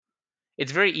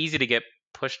it's very easy to get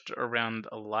pushed around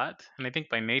a lot, and I think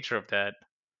by nature of that,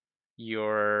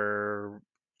 your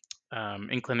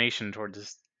inclination towards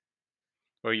this,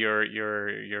 or your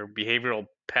behavioral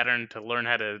pattern to learn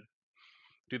how to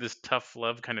do this tough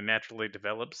love kind of naturally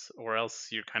develops, or else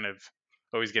you're kind of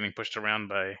always getting pushed around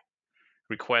by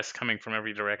requests coming from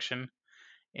every direction,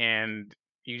 and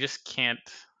you just can't.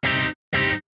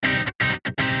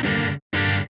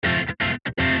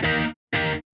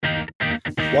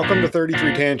 Welcome to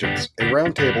 33 Tangents, a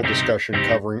roundtable discussion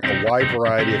covering a wide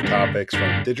variety of topics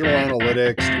from digital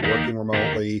analytics to working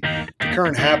remotely to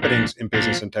current happenings in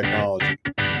business and technology.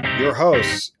 Your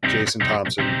hosts, Jason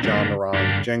Thompson, John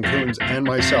Naran, Jen Coons, and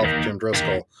myself, Jim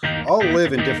Driscoll, all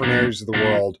live in different areas of the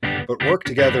world but work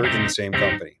together in the same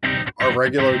company. Our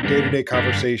regular day-to-day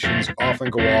conversations often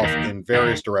go off in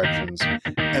various directions,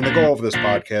 and the goal of this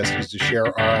podcast is to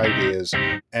share our ideas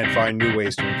and find new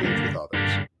ways to engage with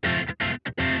others.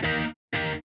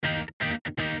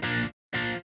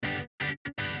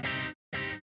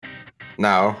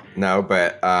 No,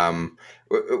 but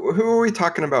who were we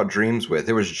talking about dreams with?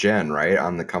 It was Jen, right,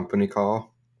 on the company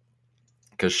call?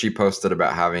 Because she posted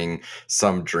about having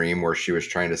some dream where she was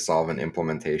trying to solve an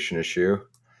implementation issue.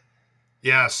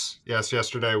 Yes.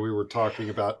 Yesterday we were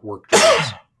talking about work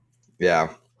dreams.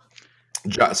 Yeah.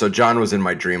 So John was in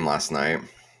my dream last night.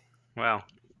 Wow.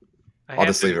 I'll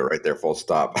just leave it right there, full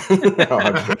stop.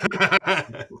 I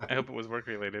hope it was work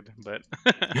related, but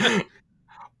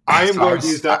I am going to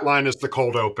use that line as the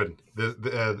cold open for this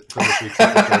week's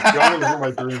episode. John was in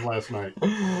my dream last night.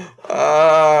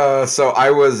 So I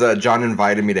was John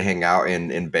invited me to hang out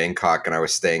in Bangkok, and I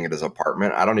was staying at his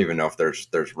apartment. I don't even know if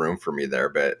there's room for me there,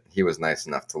 but he was nice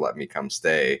enough to let me come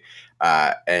stay.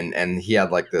 And he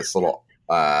had like this little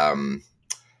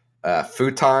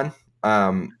futon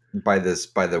by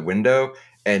the window,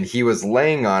 and he was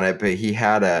laying on it, but he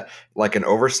had an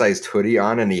oversized hoodie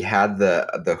on, and he had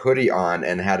the hoodie on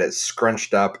and had it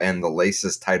scrunched up and the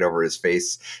laces tied over his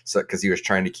face, so because he was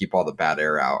trying to keep all the bad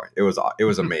air out. It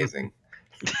was amazing.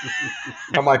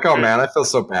 I'm like, oh man, I feel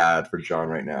so bad for John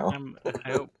right now.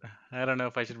 I don't know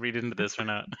if I should read into this or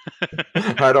not.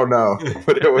 I don't know,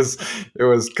 but it was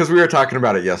because we were talking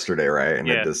about it yesterday, right? And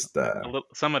yeah, it just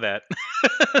some of that.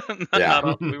 Yeah, not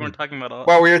all, we weren't talking about all.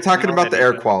 Well, we were talking about the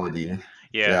air quality.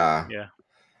 Yeah.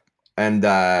 And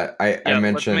I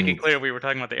mentioned. Let's make it clear we were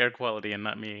talking about the air quality and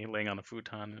not me laying on a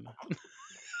futon.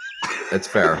 It's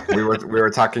fair. We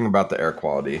were talking about the air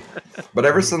quality, but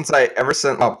ever since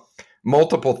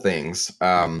multiple things.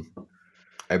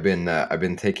 I've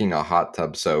been taking a hot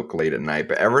tub soak late at night,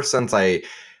 but ever since I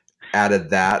added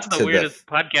that to the weirdest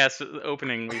podcast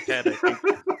opening we've had, I think.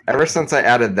 Ever since I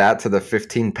added that to the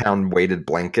 15-pound weighted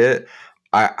blanket,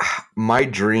 my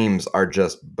dreams are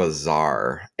just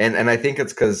bizarre, and I think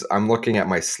it's because I'm looking at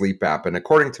my sleep app, and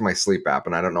according to my sleep app,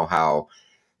 and I don't know how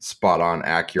spot on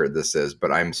accurate this is, but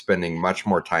I'm spending much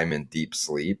more time in deep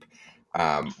sleep,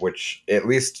 which, at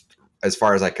least as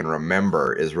far as I can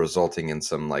remember, is resulting in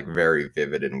some like very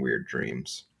vivid and weird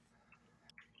dreams.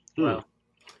 Wow.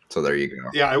 So there you go.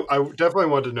 Yeah, I definitely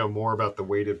want to know more about the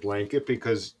weighted blanket,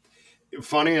 because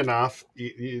funny enough,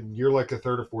 you're like the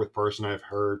third or fourth person I've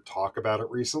heard talk about it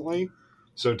recently.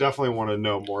 So definitely want to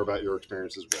know more about your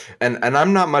experiences with it. And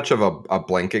I'm not much of a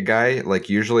blanket guy. Like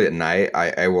usually at night,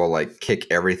 I will like kick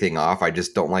everything off. I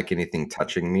just don't like anything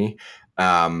touching me. So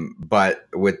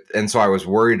I was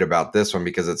worried about this one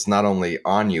because it's not only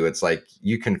on you, it's like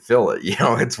you can feel it. You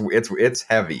know, it's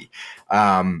heavy.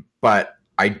 But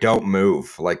I don't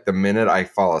move. Like the minute I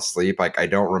fall asleep, like I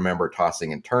don't remember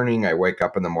tossing and turning. I wake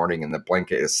up in the morning and the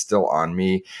blanket is still on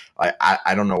me.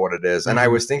 I don't know what it is. And I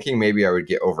was thinking maybe I would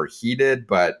get overheated,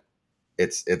 but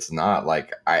it's not.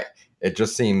 Like it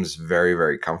just seems very,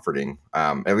 very comforting.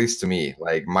 At least to me.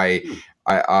 Like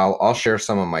I'll share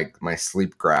some of my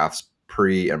sleep graphs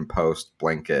pre and post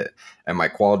blanket, and my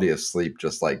quality of sleep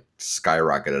just like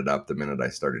skyrocketed up the minute I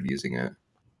started using it.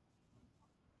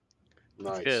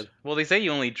 That's good. Well, they say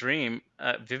you only dream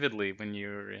vividly when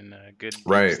you're in a good deep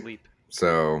right. sleep.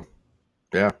 So,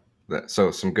 yeah.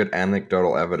 So some good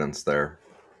anecdotal evidence there.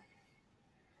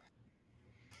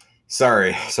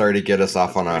 Sorry to get us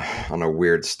off on a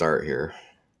weird start here.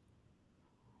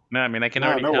 No, I mean I can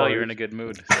already tell you're in a good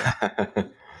mood. So.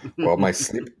 Well, my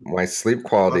sleep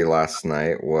quality last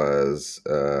night was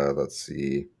let's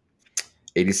see,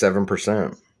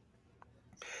 87%.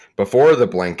 Before the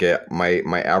blanket,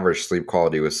 my average sleep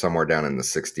quality was somewhere down in the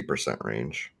 60%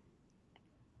 range.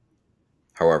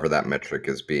 However, that metric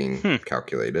is being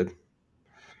calculated.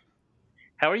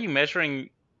 How are you measuring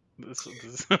this?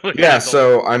 Yeah,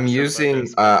 so I'm using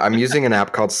an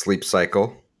app called Sleep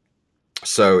Cycle,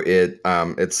 So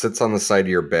it sits on the side of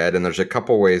your bed, and there's a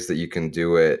couple ways that you can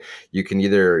do it. You can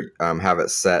either have it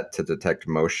set to detect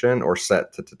motion or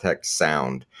set to detect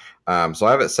sound. So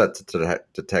I have it set to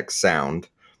detect sound,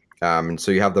 and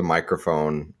so you have the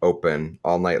microphone open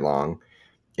all night long,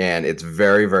 and it's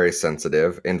very very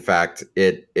sensitive. In fact,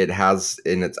 it has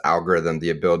in its algorithm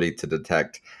the ability to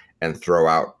detect and throw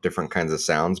out different kinds of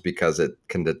sounds because it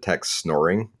can detect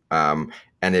snoring,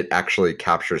 and it actually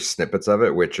captures snippets of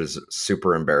it, which is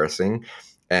super embarrassing,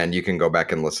 and you can go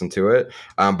back and listen to it.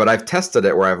 But I've tested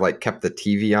it where I've like kept the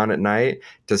TV on at night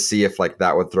to see if like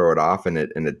that would throw it off, and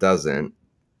it doesn't.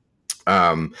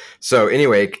 So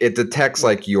anyway, it detects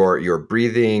like your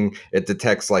breathing. It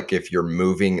detects like if you're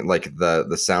moving, like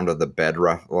the sound of the bed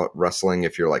rustling,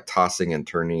 if you're like tossing and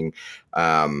turning.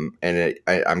 And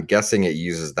I'm guessing it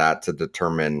uses that to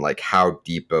determine like how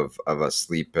deep of a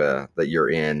sleep that you're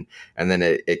in, and then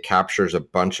it captures a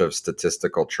bunch of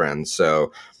statistical trends.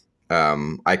 So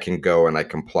I can go and I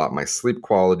can plot my sleep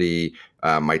quality,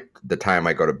 the time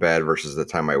I go to bed versus the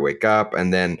time I wake up,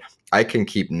 and then I can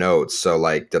keep notes. So,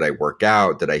 like, did I work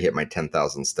out? Did I hit my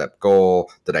 10,000 step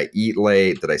goal? Did I eat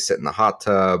late? Did I sit in the hot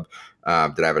tub?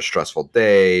 Did I have a stressful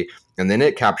day? And then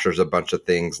it captures a bunch of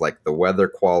things like the weather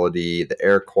quality, the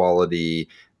air quality,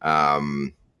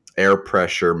 um, air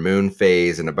pressure, moon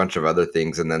phase, and a bunch of other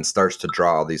things, and then starts to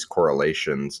draw all these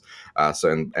correlations.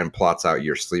 And plots out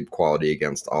your sleep quality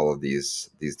against all of these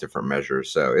different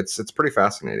measures. So it's pretty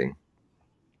fascinating.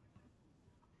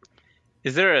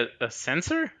 Is there a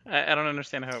sensor? I don't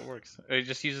understand how it works. It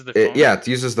just uses the phone? Yeah, it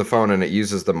uses the phone and it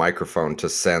uses the microphone to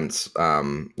sense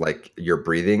like your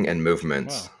breathing and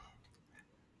movements. Wow.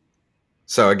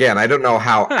 So again, I don't know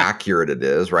how Huh. accurate it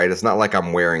is, right? It's not like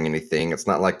I'm wearing anything. It's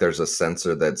not like there's a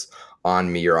sensor that's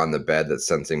on me or on the bed that's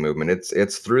sensing movement.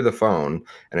 It's through the phone,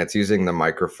 and it's using the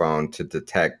microphone to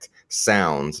detect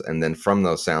sounds, and then from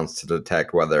those sounds to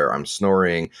detect whether I'm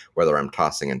snoring, whether I'm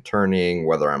tossing and turning,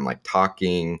 whether I'm like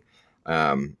talking.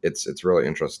 It's really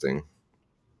interesting.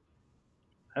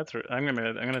 I'm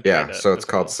gonna try Yeah, that so it's as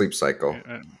called well. Sleep Cycle.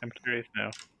 I'm curious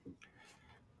now.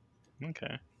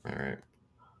 Okay. All right.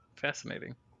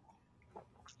 Fascinating.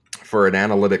 For an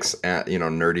analytics,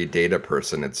 nerdy data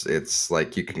person, it's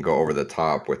like you can go over the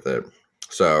top with it.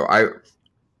 So I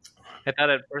I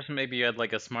thought at first maybe you had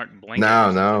like a smart blanket or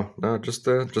no something. no no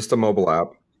just a mobile app,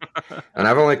 and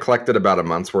I've only collected about a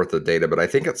month's worth of data, but I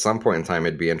think at some point in time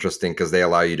it'd be interesting because they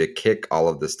allow you to kick all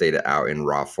of this data out in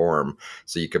raw form,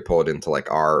 so you could pull it into like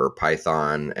R or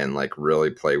Python and like really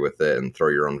play with it and throw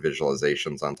your own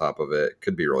visualizations on top of it.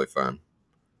 Could be really fun.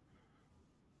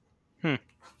 Hmm.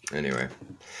 Anyway,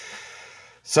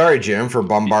 sorry Jim for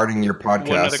bombarding your One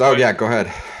other podcast. Oh yeah, question. go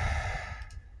ahead.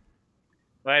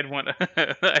 I had one.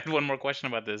 I had one more question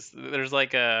about this. There's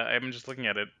like I'm just looking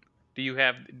at it. Do you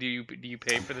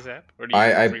pay for this app or do you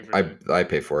use the I free I I, version? I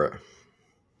pay for it.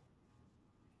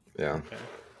 Yeah. Okay.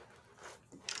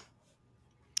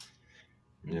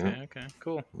 Yeah. Okay. Okay.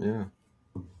 Cool. Yeah.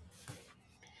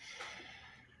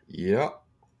 Yeah.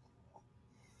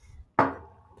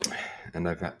 And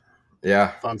I've had,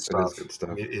 yeah, Fun it is stuff. good I stuff.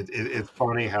 mean, it's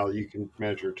funny how you can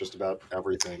measure just about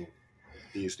everything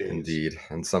these days. Indeed.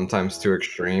 And sometimes to Um,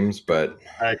 extremes, but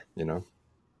I, you know.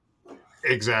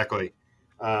 exactly.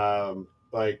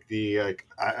 Like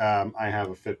I have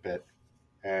a Fitbit,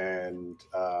 and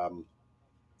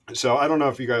so I don't know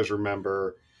if you guys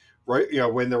remember, right? You know,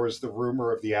 when there was the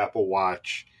rumor of the Apple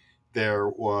Watch, there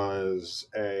was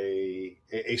a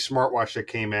smartwatch that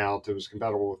came out that was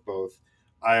compatible with both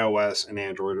iOS and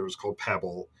Android. It was called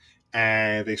Pebble,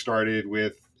 and they started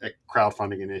with a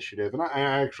crowdfunding initiative, and I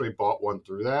actually bought one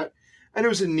through that. And it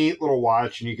was a neat little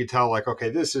watch, and you could tell, like, okay,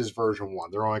 this is version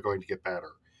one. They're only going to get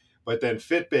better. But then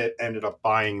Fitbit ended up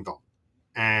buying them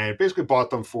and basically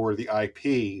bought them for the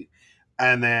IP.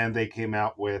 And then they came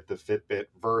out with the Fitbit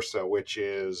Versa, which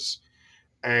is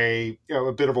a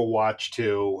bit of a watch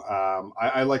too.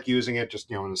 I like using it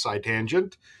just on a side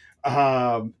tangent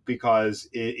because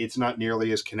it's not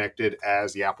nearly as connected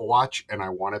as the Apple Watch, and I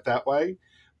want it that way.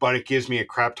 But it gives me a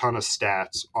crap ton of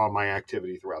stats on my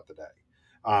activity throughout the day.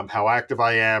 How active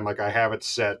I am, like I have it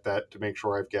set that to make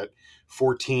sure I've got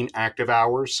 14 active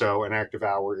hours. So an active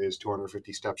hour is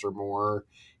 250 steps or more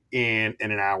in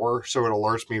an hour. So it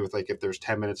alerts me with like if there's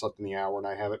 10 minutes left in the hour and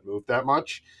I haven't moved that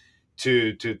much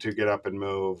to get up and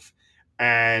move.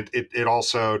 And it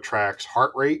also tracks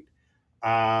heart rate,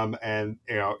 and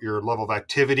your level of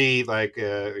activity, like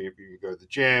if you go to the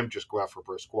gym, just go out for a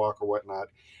brisk walk or whatnot.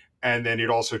 And then it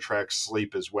also tracks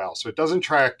sleep as well. So it doesn't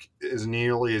track as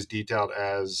nearly as detailed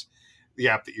as the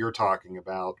app that you're talking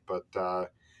about, but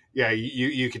yeah,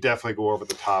 you could definitely go over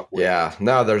the top with Yeah, it.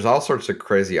 no, there's all sorts of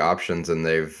crazy options, and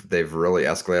they've really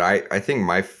escalated. I think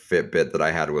my Fitbit that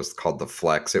I had was called the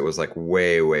Flex. It was like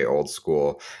way old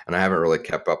school, and I haven't really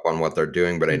kept up on what they're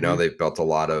doing, but I know Mm-hmm. they've built a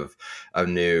lot of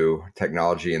new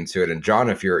technology into it. And John,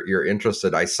 if you're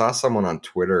interested, I saw someone on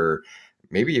Twitter,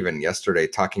 maybe even yesterday,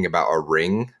 talking about a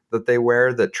ring that they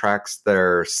wear that tracks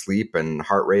their sleep and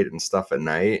heart rate and stuff at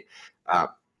night. Uh,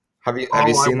 have you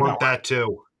Oh, I seen that want one? that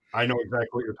too. I know exactly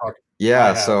what you're talking. I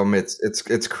Yeah, so have.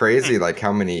 it's Hmm. crazy like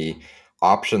how many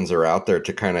options are out there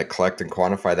to kind of collect and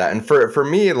quantify that. And for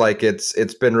me, like it's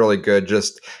been really good.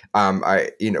 Just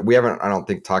I we haven't I don't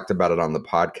think talked about it on the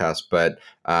podcast, but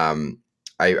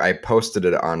I posted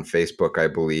it on Facebook, I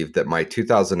believe, that my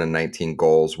 2019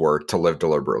 goals were to live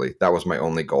deliberately. That was my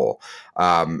only goal.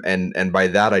 And by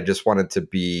that I just wanted to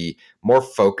be more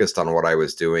focused on what I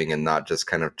was doing and not just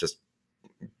kind of just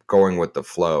going with the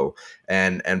flow.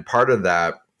 And part of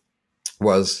that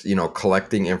was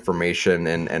collecting information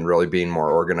and really being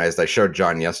more organized. I showed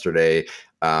John yesterday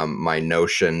my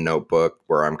Notion notebook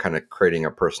where I'm kind of creating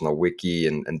a personal wiki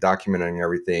and documenting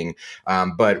everything.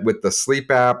 But with the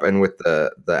sleep app and with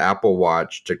the Apple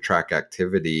Watch to track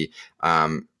activity,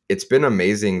 it's been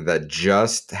amazing that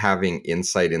just having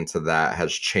insight into that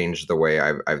has changed the way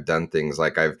I've done things.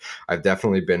 Like I've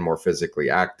definitely been more physically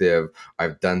active.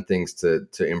 I've done things to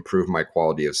improve my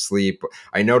quality of sleep.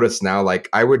 I notice now, like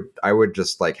I would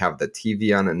just like have the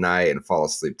TV on at night and fall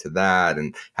asleep to that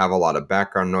and have a lot of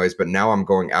background noise. But now I'm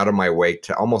going out of my way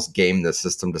to almost game the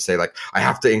system to say like I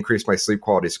have to increase my sleep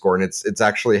quality score, and it's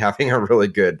actually having a really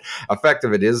good effect.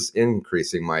 Of it is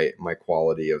increasing my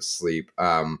quality of sleep.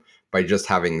 By just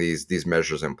having these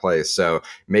measures in place. So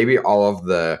maybe all of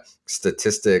the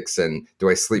statistics and do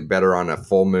I sleep better on a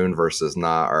full moon versus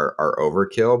not are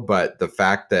overkill. But the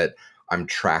fact that I'm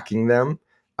tracking them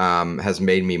has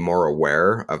made me more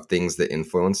aware of things that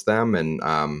influence them, and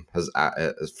has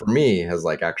for me has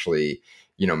like actually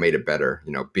made it better.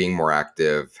 Being more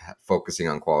active, focusing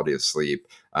on quality of sleep.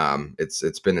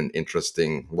 It's been an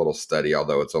interesting little study,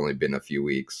 although it's only been a few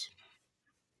weeks.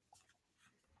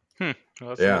 Hmm. Well,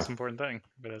 that's the Yeah. most important thing.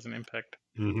 If it has an impact.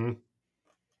 Mm-hmm.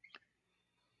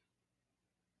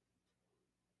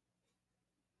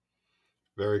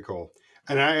 Very cool.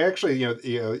 And I actually,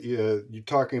 you're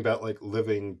talking about like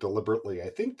living deliberately. I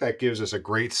think that gives us a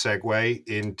great segue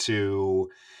into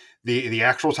the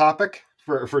actual topic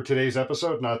for today's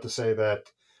episode. Not to say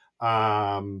that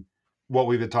um, what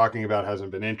we've been talking about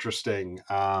hasn't been interesting,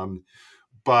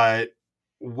 but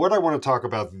what I want to talk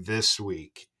about this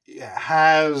week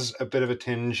has a bit of a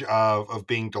tinge of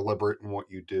being deliberate in what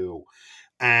you do.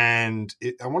 And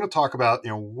I want to talk about,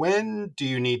 when do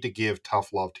you need to give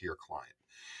tough love to your client?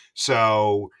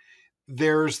 So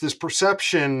there's this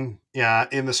perception, yeah,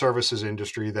 in the services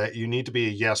industry that you need to be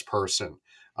a yes person.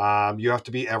 You have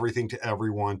to be everything to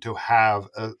everyone to have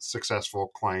a successful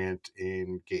client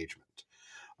engagement.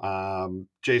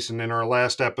 Jason, in our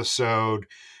last episode,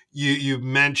 you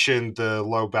mentioned the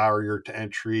low barrier to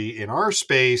entry in our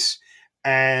space,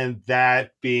 and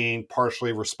that being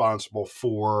partially responsible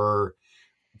for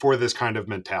this kind of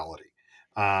mentality.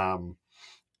 Um,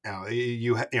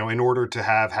 in order to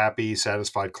have happy,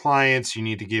 satisfied clients, you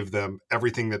need to give them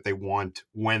everything that they want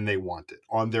when they want it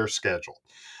on their schedule.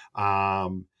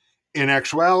 Um, in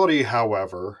actuality,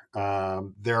 however,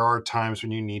 there are times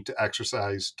when you need to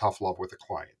exercise tough love with a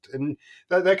client, and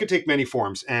that could take many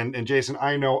forms. And Jason,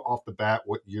 I know off the bat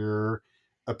what your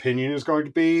opinion is going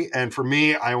to be, and for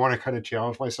me, I want to kind of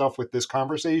challenge myself with this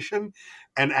conversation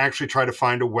and actually try to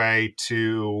find a way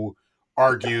to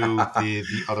argue the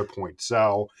other point.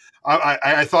 So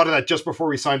I thought of that just before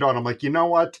we signed on. I'm like, you know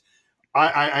what?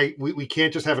 We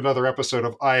can't just have another episode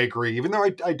of I agree, even though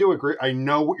I do agree. I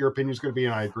know what your opinion is going to be,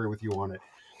 and I agree with you on it.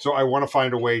 So I want to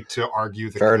find a way to argue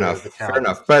Fair enough. the Fair counter.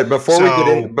 enough. But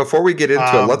So before we get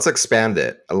into it, um, let's expand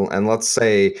it and let's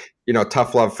say,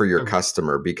 tough love for your okay.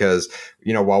 customer, because,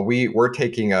 while we're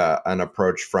taking an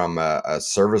approach from a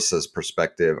services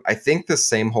perspective, I think the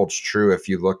same holds true if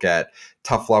you look at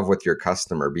tough love with your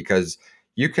customer, because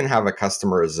you can have a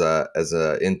customer as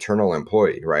a internal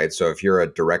employee, right? So if you're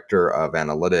a director of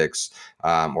analytics,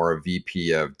 or a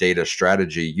VP of data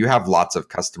strategy, you have lots of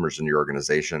customers in your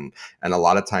organization, and a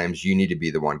lot of times you need to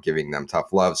be the one giving them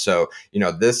tough love. So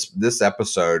this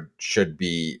episode should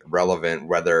be relevant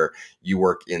whether you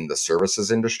work in the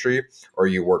services industry or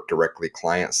you work directly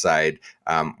client side.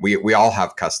 We all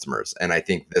have customers, and I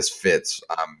think this fits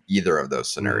either of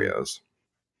those mhm. scenarios.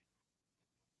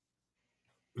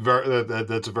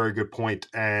 That's a very good point,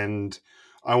 and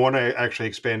I want to actually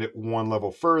expand it one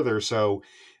level further. So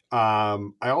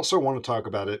I also want to talk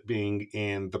about it being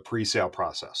in the pre-sale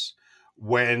process.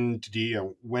 When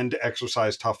to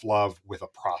exercise tough love with a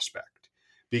prospect,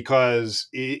 because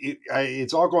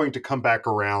it's all going to come back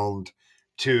around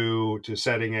to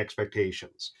setting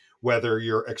expectations, whether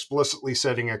you're explicitly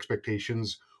setting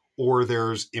expectations or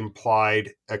there's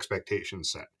implied expectations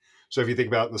set. So if you think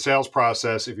about the sales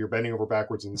process, if you're bending over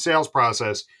backwards in the sales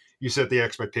process, you set the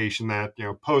expectation that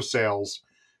post sales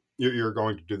you're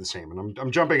going to do the same. And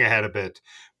I'm jumping ahead a bit,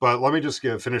 but let me just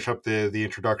finish up the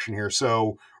introduction here.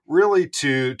 So really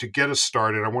to get us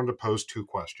started, I wanted to pose two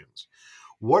questions.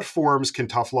 What forms can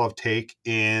tough love take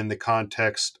in the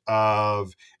context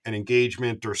of an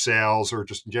engagement or sales or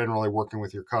just generally working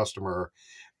with your customer?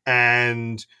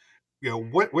 And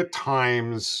what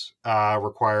times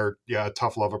require a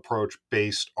tough love approach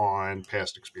based on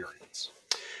past experience?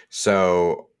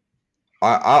 So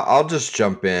I'll just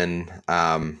jump in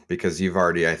because you've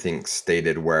already, I think,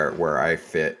 stated where I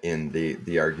fit in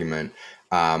the argument,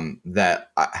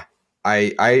 that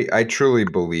I truly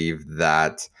believe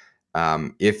that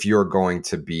if you're going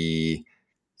to be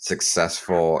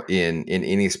successful in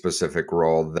any specific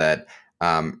role, that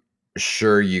um,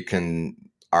 sure, you can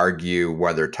argue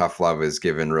whether tough love is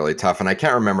given really tough. And I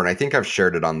can't remember, and I think I've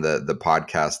shared it on the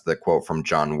podcast, the quote from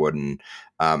John Wooden.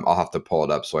 I'll have to pull it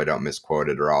up so I don't misquote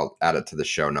it, or I'll add it to the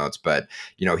show notes. But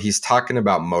he's talking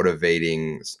about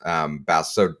motivating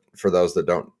so for those that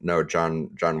don't know, John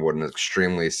Wooden is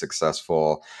extremely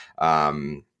successful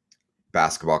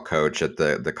basketball coach at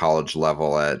the college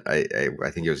level at I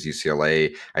think it was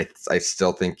UCLA. I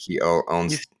still think he You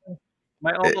owns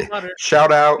my alma mater.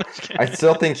 shout out. I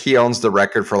still think he owns the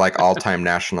record for like all-time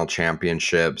national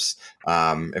championships.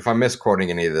 If I'm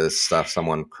misquoting any of this stuff,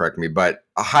 someone correct me. But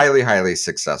a highly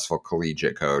successful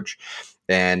collegiate coach,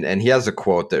 and he has a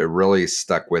quote that really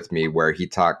stuck with me where he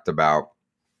talked about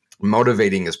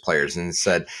motivating his players and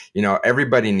said,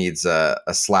 everybody needs a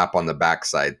slap on the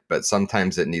backside, but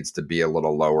sometimes it needs to be a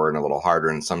little lower and a little harder.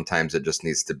 And sometimes it just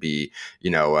needs to be,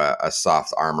 a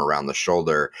soft arm around the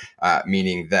shoulder,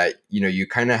 meaning that, you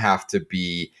kind of have to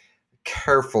be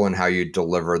careful in how you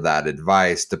deliver that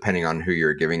advice depending on who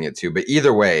you're giving it to. But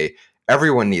either way,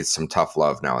 everyone needs some tough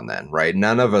love now and then, right?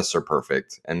 None of us are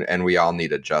perfect, and we all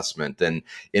need adjustment. And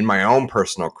in my own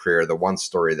personal career, the one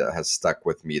story that has stuck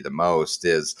with me the most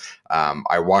is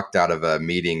I walked out of a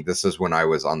meeting. This is when I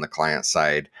was on the client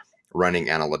side running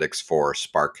analytics for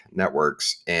Spark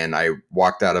Networks. And I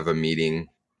walked out of a meeting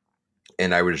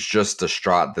and I was just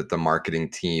distraught that the marketing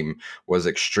team was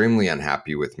extremely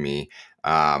unhappy with me.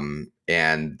 And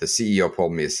the CEO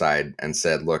pulled me aside and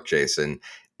said, "Look, Jason,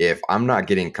 if I'm not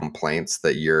getting complaints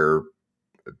that you're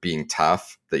being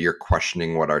tough, that you're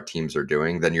questioning what our teams are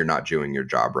doing, then you're not doing your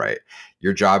job right.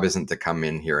 Your job isn't to come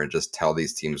in here and just tell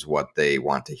these teams what they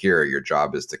want to hear. Your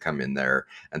job is to come in there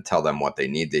and tell them what they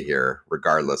need to hear,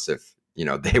 regardless if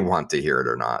they want to hear it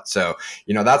or not." So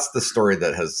that's the story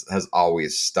that has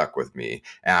always stuck with me.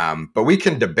 But we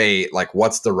can debate like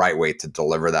what's the right way to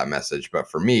deliver that message. But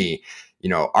for me,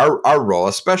 our role,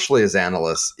 especially as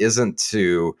analysts, isn't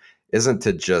to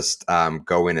just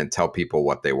go in and tell people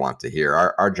what they want to hear.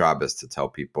 Our job is to tell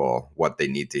people what they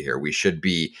need to hear. We should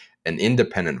be an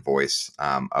independent voice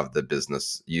of the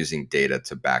business using data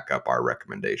to back up our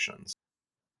recommendations.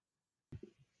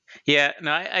 Yeah,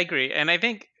 no, I agree, and I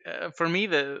think for me,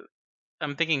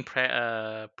 I'm thinking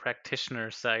practitioner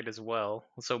side as well.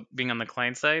 So being on the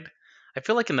client side, I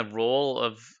feel like in the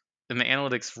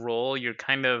analytics role, you're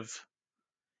kind of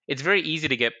it's very easy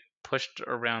to get pushed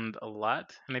around a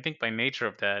lot, and I think by nature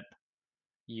of that,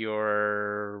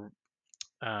 your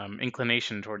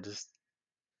inclination towards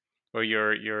or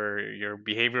your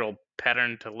behavioral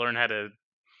pattern to learn how to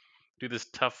do this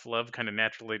tough love kind of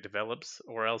naturally develops,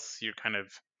 or else you're kind of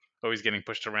always getting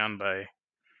pushed around by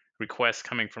requests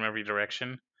coming from every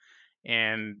direction,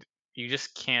 and you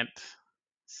just can't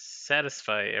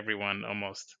satisfy everyone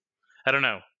almost. I don't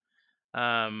know.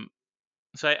 Um,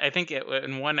 so I think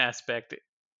in one aspect,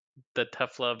 the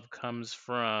tough love comes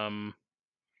from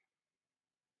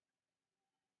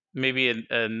maybe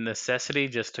a necessity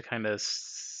just to kind of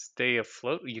stay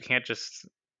afloat. You can't just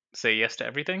say yes to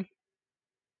everything.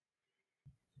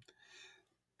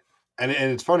 And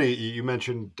it's funny you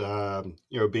mentioned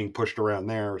being pushed around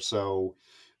there. So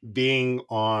being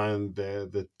on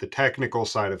the technical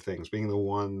side of things, being the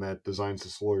one that designs the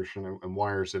solution and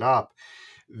wires it up,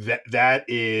 that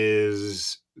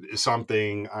is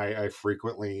something I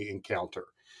frequently encounter,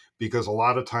 because a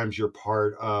lot of times you're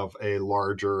part of a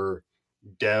larger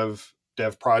dev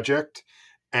project,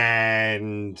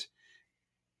 and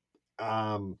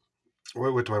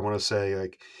what do I want to say,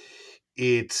 like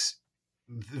it's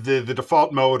the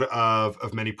default mode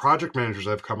of many project managers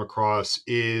I've come across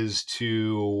is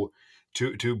to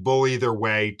bully their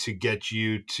way to get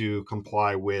you to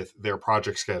comply with their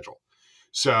project schedule.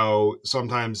 So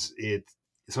sometimes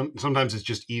it's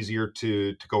just easier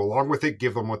to go along with it,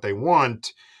 give them what they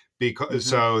want, because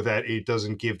so that it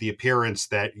doesn't give the appearance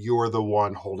that you're the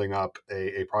one holding up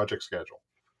a project schedule.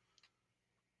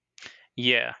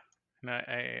 Yeah, no,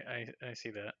 I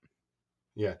see that.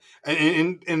 Yeah,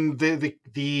 and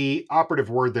the operative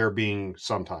word there being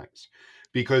sometimes,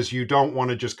 because you don't want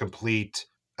to just complete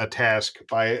a task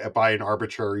by an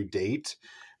arbitrary date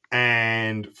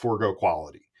and forego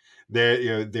quality.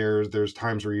 There's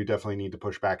times where you definitely need to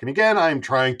push back. And again, I'm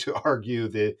trying to argue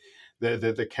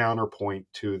the counterpoint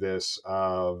to this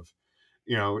of,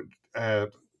 you know, uh,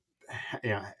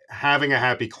 having a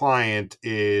happy client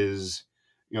is,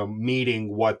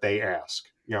 meeting what they ask,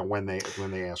 when they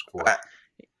ask for it.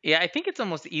 Yeah, I think it's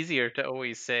almost easier to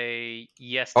always say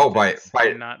yes to Oh, things by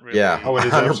and not yeah, Oh, really. it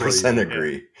is absolutely 100% easier.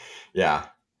 agree. Yeah,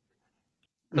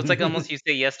 So it's like almost you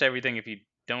say yes to everything if you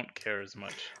don't care as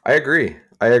much. I agree.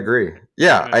 I agree.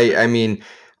 Yeah, In a sense. I mean,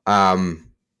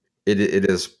 um, it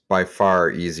is by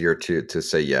far easier to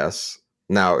say yes.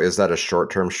 Now, is that a short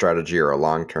term strategy or a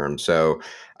long term? So,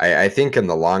 I think in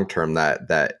the long term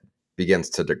that begins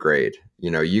to degrade.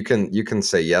 You can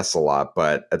say yes a lot,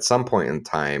 but at some point in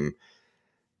time,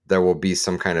 there will be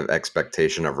some kind of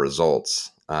expectation of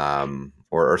results,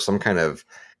 or some kind of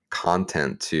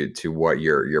content to what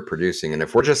you're producing. And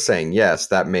if we're just saying yes,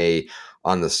 that may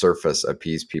on the surface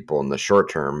appease people in the short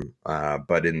term,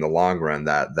 but in the long run,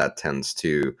 that tends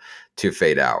to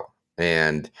fade out.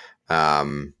 And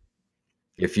um,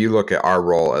 if you look at our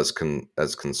role as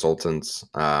consultants,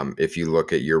 if you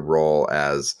look at your role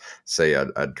as, say,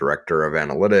 a director of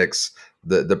analytics,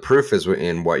 the proof is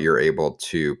in what you're able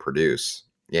to produce.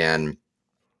 And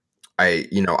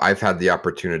I've had the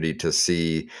opportunity to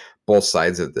see both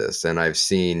sides of this, and I've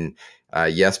seen,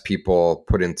 yes, people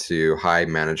put into high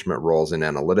management roles in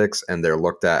analytics, and they're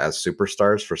looked at as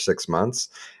superstars for 6 months,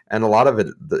 and a lot of it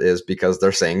is because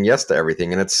they're saying yes to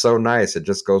everything, and it's so nice, it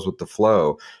just goes with the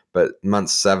flow. But month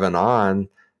 7 on,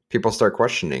 people start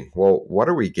questioning, well, what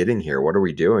are we getting here? What are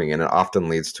we doing? And it often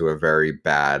leads to a very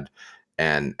bad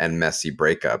and messy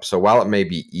breakup. So while it may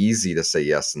be easy to say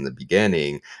yes in the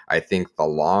beginning, I think the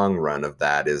long run of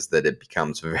that is that it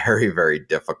becomes very, very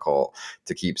difficult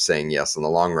to keep saying yes in the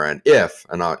long run. You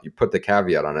put the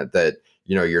caveat on it that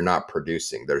you're not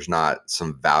producing. There's not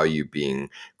some value being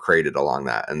created along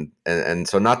that, and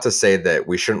so not to say that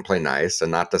we shouldn't play nice, and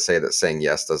not to say that saying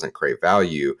yes doesn't create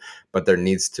value, but there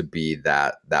needs to be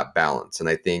that balance. And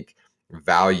I think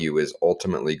value is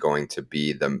ultimately going to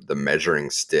be the measuring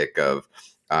stick of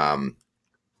um,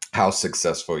 how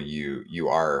successful you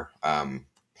are,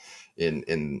 in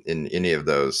any of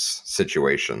those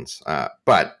situations.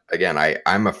 But again,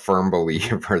 I'm a firm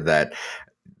believer that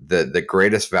the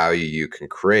greatest value you can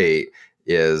create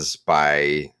is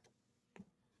by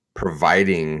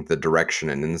providing the direction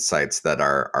and insights that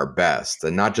are best,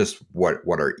 and not just what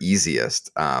are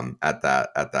easiest, at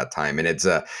that time. And it's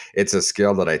a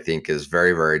skill that I think is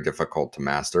very, very difficult to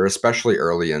master, especially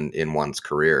early in one's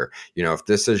career. If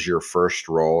this is your first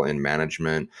role in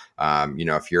management,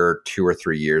 if you're 2 or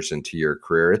 3 years into your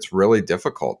career, it's really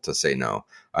difficult to say no.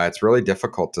 It's really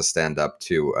difficult to stand up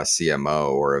to a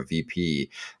CMO or a VP,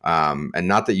 and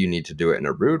not that you need to do it in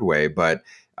a rude way, but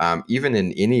even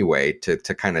in any way to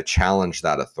kind of challenge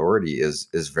that authority is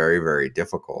very, very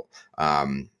difficult.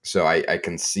 So I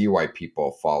can see why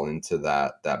people fall into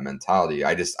that mentality.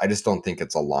 I just don't think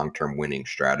it's a long term winning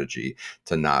strategy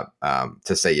to not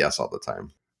to say yes all the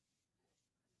time.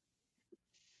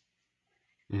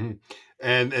 Mm-hmm.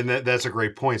 And that's a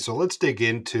great point. So let's dig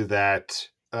into that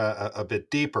a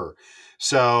bit deeper.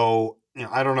 So,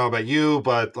 I don't know about you,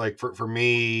 but like for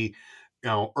me,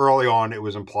 early on it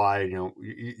was implied,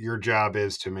 your job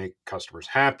is to make customers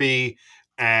happy,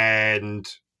 and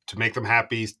to make them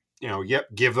happy, yep,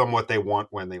 give them what they want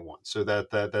when they want. So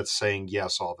that's saying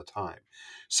yes all the time.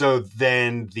 So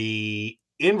then the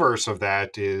inverse of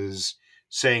that is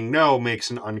saying no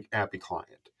makes an unhappy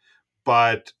client.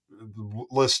 But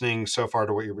listening so far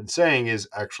to what you've been saying is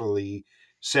actually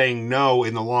saying no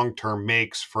in the long term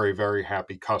makes for a very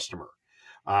happy customer.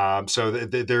 So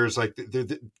there's like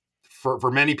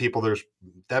for many people, there's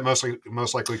that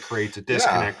most likely creates a Yeah.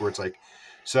 disconnect where it's like,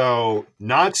 so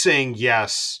not saying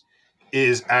yes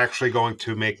is actually going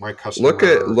to make my Look at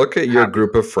customer look at your happier.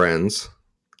 group of friends.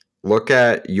 Look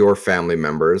at your family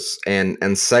members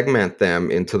and segment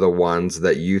them into the ones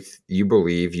that you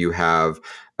believe you have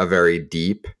a very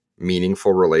deep,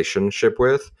 meaningful relationship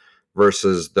with,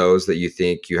 versus those that you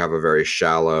think you have a very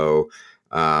shallow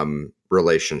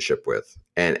relationship with,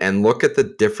 and look at the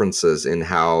differences in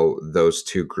how those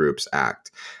two groups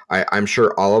act. I'm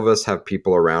sure all of us have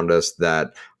people around us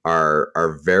that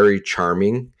are very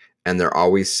charming, and they're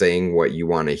always saying what you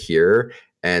want to hear,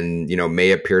 and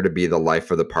may appear to be the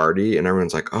life of the party, and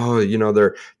everyone's like, oh,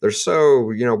 they're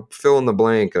so, fill in the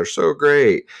blank, they're so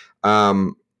great.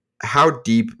 How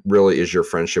deep really is your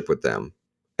friendship with them?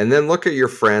 And then look at your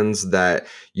friends that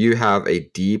you have a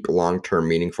deep, long-term,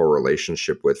 meaningful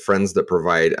relationship with, friends that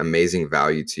provide amazing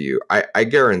value to you. I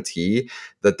guarantee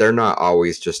that they're not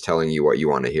always just telling you what you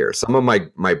want to hear. Some of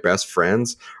my best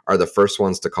friends are the first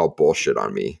ones to call bullshit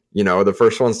on me. The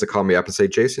first ones to call me up and say,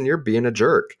 Jason, you're being a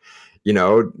jerk.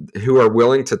 Who are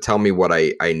willing to tell me what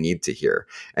I need to hear.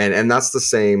 And that's the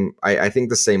same. I think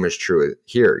the same is true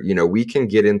here. We can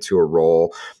get into a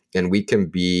role and we can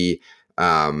be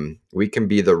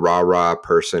the rah-rah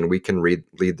person. We can lead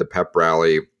the pep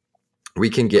rally. We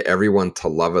can get everyone to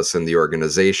love us in the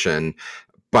organization.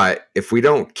 But if we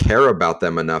don't care about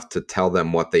them enough to tell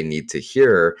them what they need to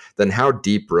hear, then how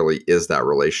deep really is that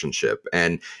relationship?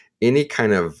 And any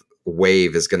kind of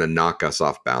wave is going to knock us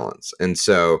off balance. And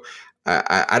so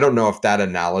I don't know if that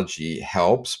analogy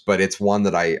helps, but it's one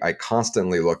that I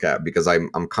constantly look at, because I'm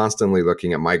constantly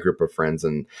looking at my group of friends,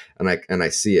 and I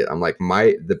see it. I'm like,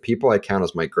 the people I count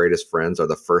as my greatest friends are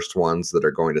the first ones that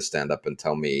are going to stand up and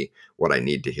tell me what I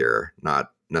need to hear,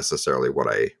 not necessarily what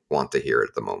I want to hear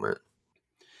at the moment.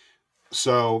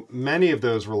 So many of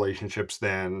those relationships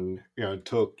then,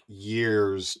 took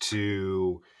years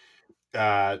to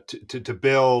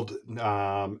build,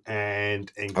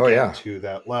 and Oh get yeah. to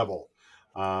that level.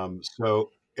 So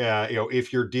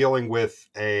if you're dealing with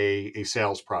a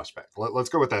sales prospect, let's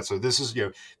go with that. So this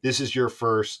is your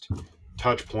first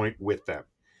touch point with them.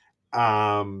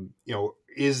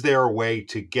 Is there a way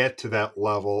to get to that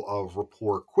level of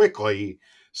rapport quickly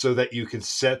so that you can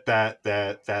set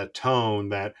that tone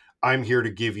that I'm here to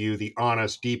give you the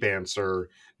honest, deep answer,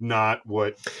 not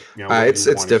what you It's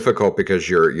want to hear? difficult because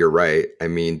you're right. I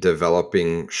mean,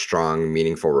 developing strong,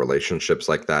 meaningful relationships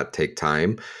like that take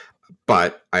time.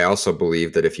 But I also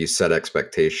believe that if you set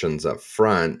expectations up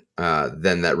front,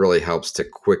 then that really helps to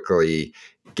quickly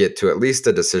get to at least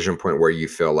a decision point where you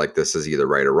feel like this is either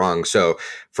right or wrong. So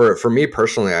for me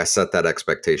personally, I set that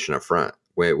expectation up front.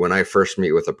 When I first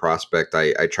meet with a prospect,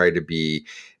 I try to be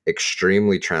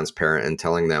extremely transparent in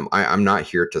telling them, I'm not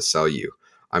here to sell you.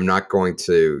 I'm not going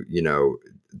to,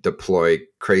 deploy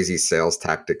crazy sales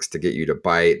tactics to get you to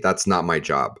bite. That's not my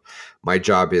job. My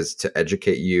job is to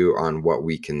educate you on what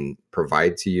we can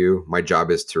provide to you. My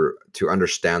job is to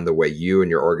understand the way you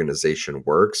and your organization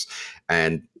works,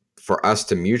 and for us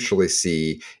to mutually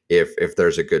see if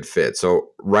there's a good fit. So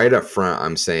right up front,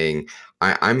 I'm saying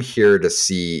I'm here to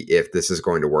see if this is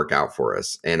going to work out for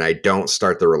us, and I don't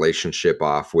start the relationship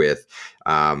off with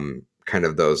kind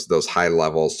of those high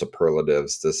level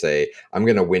superlatives to say I'm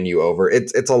going to win you over.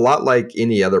 It's a lot like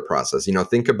any other process.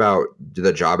 Think about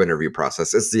the job interview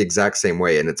process. It's the exact same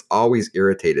way, and it's always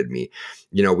irritated me.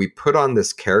 We put on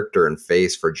this character and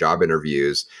face for job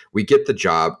interviews. We get the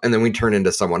job, and then we turn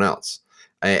into someone else.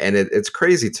 And it's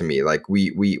crazy to me. Like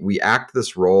we act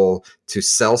this role to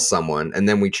sell someone, and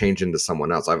then we change into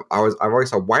someone else. I've always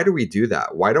thought, why do we do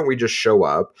that? Why don't we just show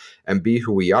up and be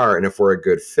who we are? And if we're a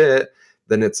good fit,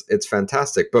 then it's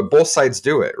fantastic. But both sides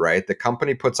do it, right? The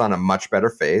company puts on a much better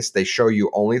face. They show you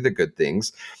only the good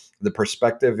things. The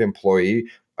prospective employee,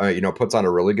 puts on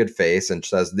a really good face and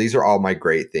says, "These are all my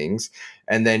great things."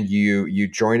 And then you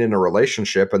join in a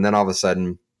relationship, and then all of a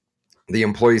sudden, the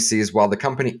employee sees, well, the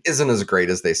company isn't as great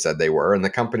as they said they were. And the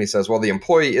company says, well, the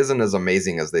employee isn't as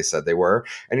amazing as they said they were.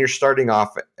 And you're starting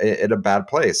off at a bad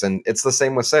place. And it's the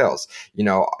same with sales.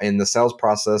 In the sales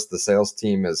process, the sales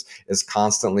team is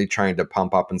constantly trying to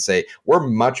pump up and say, we're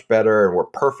much better and we're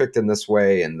perfect in this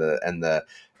way. And the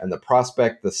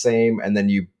prospect the same. And then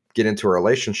you get into a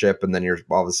relationship, and then you're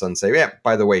all of a sudden say, yeah,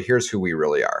 by the way, here's who we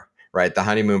really are. Right? The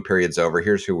honeymoon period's over.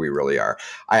 Here's who we really are.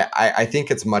 I think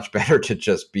it's much better to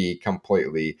just be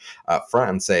completely upfront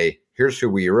and say, here's who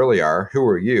we really are. Who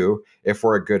are you? If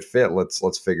we're a good fit,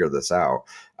 let's figure this out.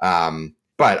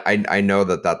 But I know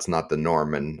that that's not the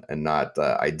norm, and not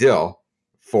ideal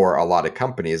for a lot of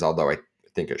companies, although I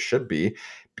think it should be,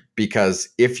 because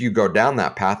if you go down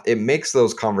that path, it makes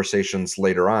those conversations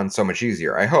later on so much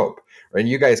easier, I hope. And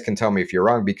you guys can tell me if you're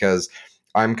wrong, because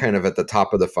I'm kind of at the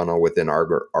top of the funnel within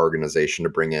our organization to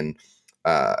bring in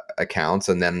accounts,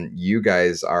 and then you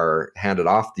guys are handed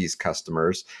off these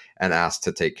customers, and ask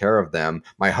to take care of them.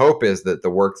 My hope is that the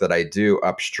work that I do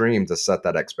upstream to set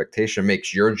that expectation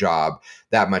makes your job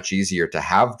that much easier to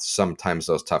have sometimes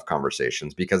those tough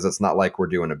conversations, because it's not like we're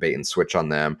doing a bait and switch on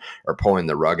them or pulling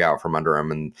the rug out from under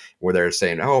them, and where they're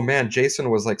saying, oh man, Jason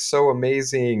was like so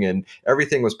amazing and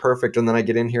everything was perfect. And then I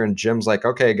get in here and Jim's like,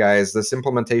 okay, guys, this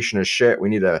implementation is shit. We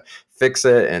need to fix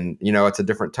it. And, it's a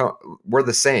different tone. We're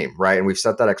the same, right? And we've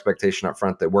set that expectation up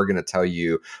front that we're going to tell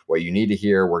you what you need to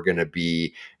hear. We're going to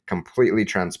be completely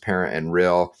transparent and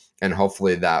real. And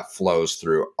hopefully that flows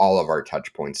through all of our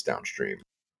touch points downstream.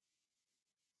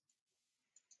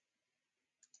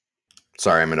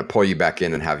 Sorry, I'm going to pull you back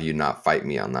in and have you not fight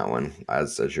me on that one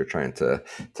as you're trying to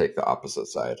take the opposite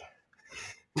side.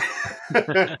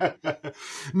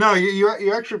 No,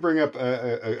 you actually bring up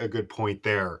a good point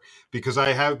there, because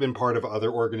I have been part of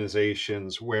other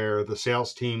organizations where the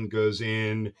sales team goes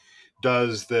in,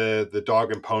 does the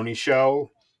dog and pony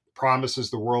show, promises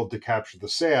the world to capture the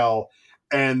sale,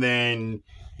 and then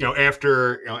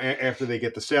after they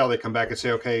get the sale, they come back and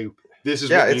say, okay, this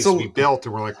is what needs to be built,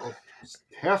 and we're like, well,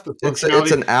 half the functionality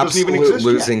it's an absolute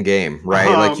losing game, right?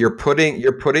 Like you're putting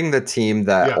the team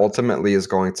that ultimately is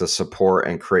going to support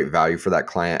and create value for that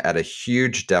client at a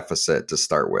huge deficit to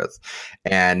start with.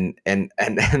 And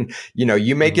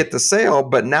you may get the sale,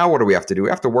 but now what do we have to do? We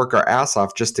have to work our ass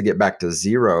off just to get back to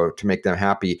zero to make them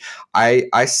happy.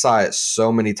 I saw it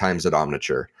so many times at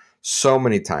Omniture. So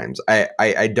many times.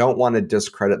 I don't want to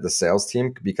discredit the sales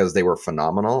team because they were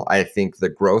phenomenal. I think the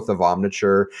growth of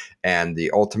Omniture and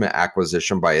the ultimate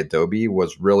acquisition by Adobe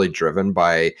was really driven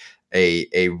by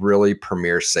a really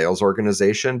premier sales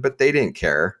organization, but they didn't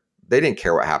care. They didn't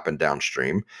care what happened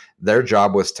downstream. Their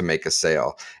job was to make a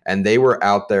sale. And they were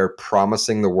out there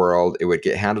promising the world. It would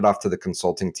get handed off to the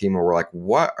consulting team, and we're like,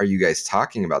 what are you guys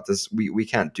talking about? This we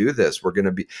can't do this. We're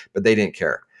gonna be, but they didn't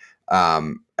care.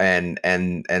 And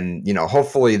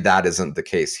hopefully that isn't the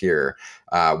case here,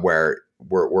 where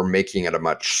we're making it a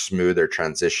much smoother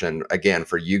transition again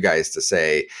for you guys to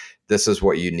say, this is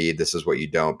what you need, this is what you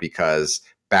don't. Because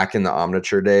back in the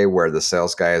Omniture day, where the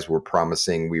sales guys were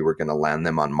promising we were going to land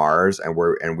them on Mars, and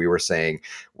we were saying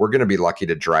we're going to be lucky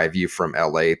to drive you from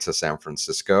LA to San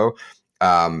Francisco,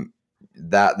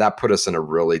 that put us in a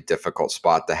really difficult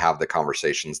spot to have the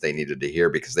conversations they needed to hear,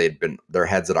 because their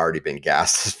heads had already been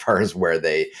gassed as far as where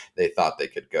they thought they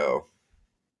could go.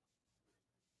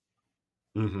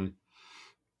 Mm-hmm.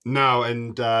 No,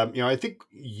 and I think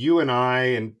you and I,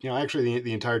 and actually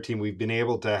the entire team, we've been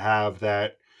able to have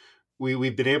that.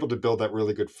 We've been able to build that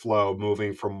really good flow,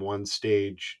 moving from one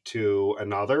stage to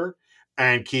another,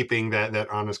 and keeping that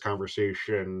honest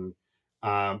conversation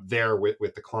there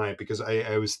with the client. Because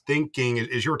I was thinking,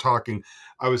 as you were talking,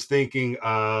 I was thinking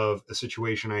of a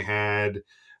situation I had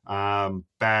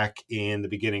back in the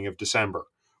beginning of December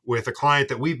with a client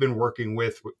that we've been working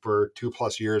with for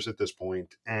 2+ years at this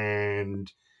point,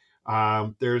 and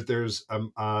there's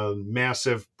a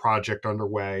massive project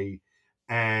underway,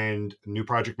 and a new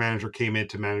project manager came in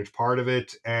to manage part of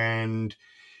it, and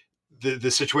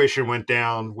the situation went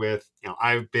down with,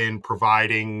 I've been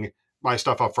providing my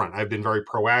stuff up front. I've been very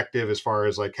proactive as far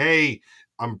as like, hey,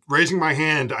 I'm raising my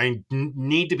hand. I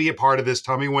need to be a part of this.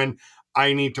 Tell me when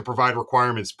I need to provide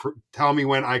requirements. Tell me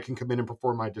when I can come in and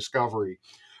perform my discovery.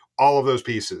 All of those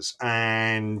pieces.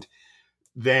 And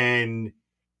then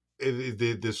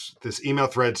this email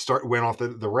thread went off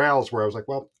the rails, where I was like,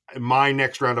 well, my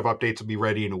next round of updates will be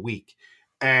ready in a week.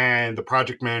 And the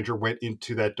project manager went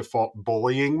into that default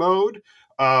bullying mode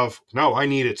of, no, I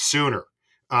need it sooner.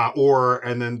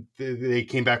 And then they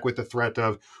came back with the threat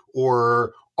of,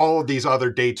 or all of these other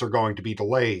dates are going to be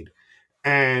delayed.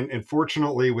 And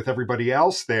unfortunately, with everybody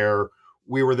else there,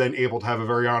 we were then able to have a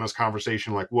very honest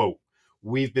conversation like, whoa,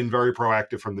 we've been very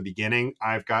proactive from the beginning.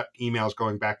 I've got emails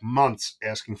going back months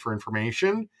asking for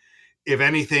information. If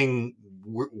anything,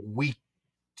 we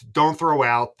don't throw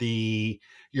out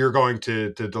you're going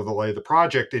to delay the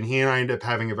project. And he and I end up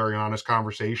having a very honest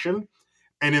conversation.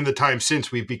 And in the time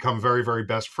since, we've become very, very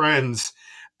best friends,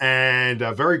 and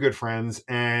very good friends.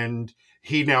 And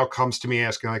he now comes to me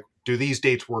asking, like, do these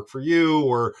dates work for you?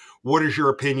 Or what is your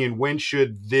opinion? When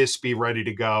should this be ready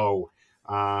to go?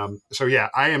 So yeah,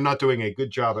 I am not doing a good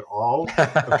job at all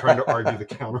of trying to argue the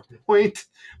counterpoint,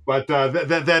 but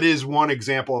that is one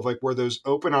example of like where those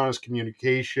open, honest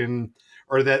communication,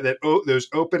 or those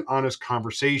open, honest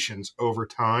conversations over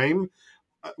time,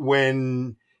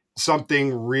 when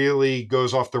something really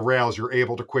goes off the rails, you're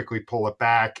able to quickly pull it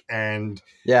back and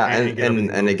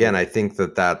again, I think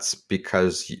that's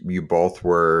because you both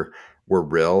were were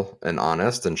real and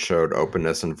honest and showed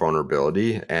openness and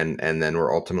vulnerability, and then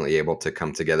were ultimately able to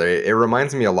come together. It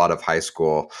reminds me a lot of high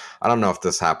school. I don't know if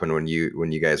this happened when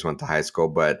you guys went to high school,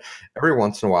 but every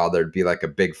once in a while there'd be like a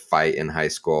big fight in high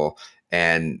school,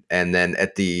 and then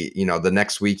at the the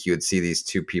next week you would see these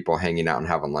two people hanging out and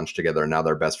having lunch together, and now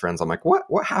they're best friends. I'm like,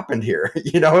 what happened here?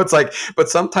 It's like, but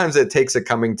sometimes it takes a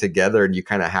coming together and you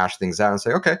kind of hash things out and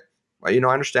say, okay, well,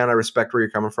 I understand, I respect where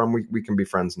you're coming from, we can be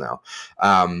friends now.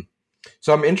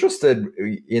 So I'm interested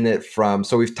in it from,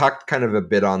 so we've talked kind of a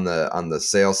bit on the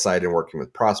sales side and working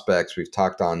with prospects. We've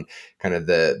talked on kind of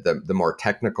the more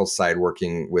technical side,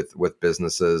 working with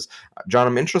businesses. John,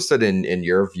 I'm interested in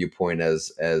your viewpoint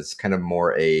as kind of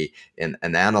more an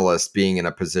analyst, being in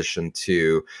a position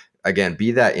to, again,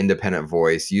 be that independent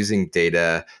voice, using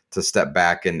data to step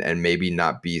back and maybe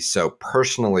not be so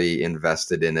personally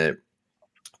invested in it.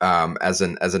 As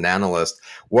an analyst,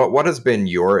 what has been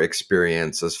your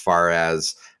experience as far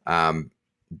as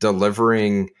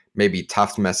delivering maybe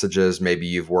tough messages? Maybe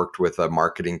you've worked with a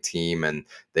marketing team and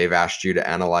they've asked you to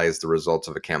analyze the results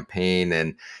of a campaign,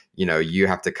 and you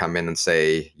have to come in and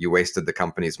say you wasted the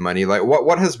company's money. Like,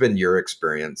 what has been your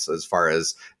experience as far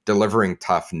as delivering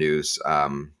tough news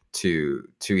to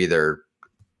either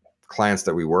clients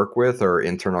that we work with or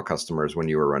internal customers when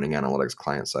you were running analytics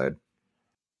client side?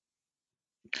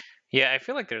 Yeah, I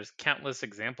feel like there's countless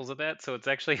examples of that, so it's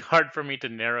actually hard for me to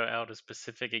narrow out a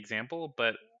specific example,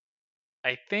 but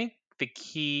I think the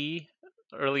key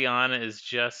early on is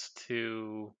just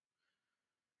to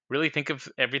really think of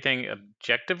everything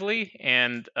objectively,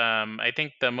 and I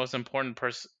think the most important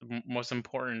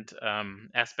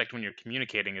aspect when you're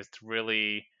communicating is to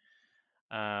really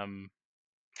trying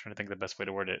to think of the best way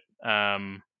to word it.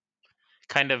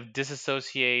 Kind of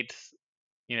disassociate,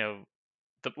 you know,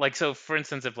 like, so for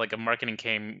instance, if like a marketing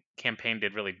campaign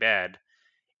did really bad,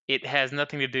 it has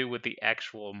nothing to do with the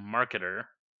actual marketer.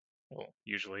 Well,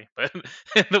 usually, but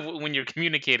when you're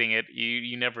communicating it,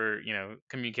 you never,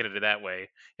 communicate it that way.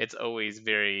 It's always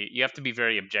you have to be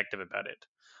very objective about it.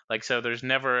 Like, so it's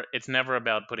never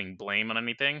about putting blame on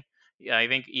anything. Yeah, I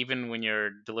think even when you're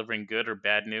delivering good or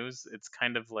bad news, it's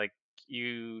kind of like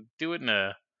you do it in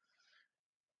a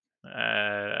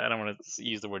I don't want to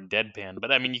use the word deadpan,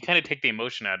 but I mean, you kind of take the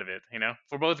emotion out of it,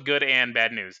 for both good and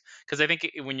bad news. Because I think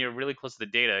when you're really close to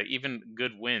the data, even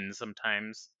good wins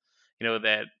sometimes,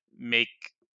 that make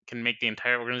can make the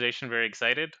entire organization very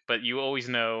excited. But you always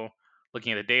know,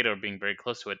 looking at the data or being very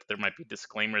close to it, there might be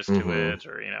disclaimers to Mm-hmm. it,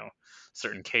 or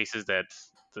certain cases that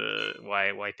the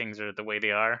why things are the way they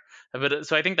are. But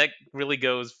so I think that really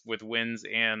goes with wins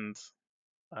and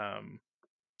um,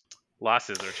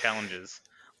 losses or challenges.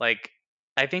 Like,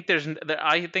 I think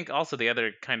also the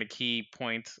other kind of key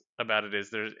point about it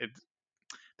is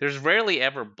there's rarely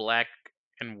ever black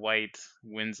and white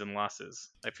wins and losses.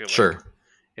 I feel like Sure.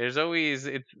 there's always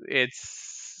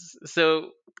it's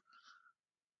so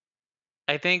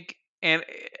I think, and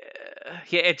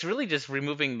yeah, it's really just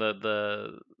removing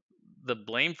the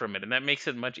blame from it, and that makes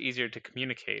it much easier to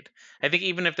communicate. I think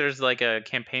even if there's like a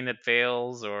campaign that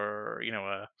fails, or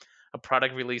a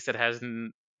product release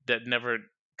that never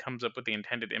comes up with the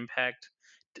intended impact,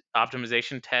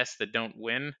 optimization tests that don't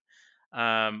win.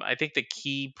 I think the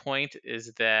key point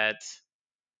is that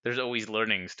there's always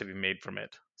learnings to be made from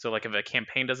it. So, like, if a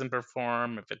campaign doesn't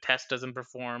perform, if a test doesn't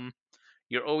perform,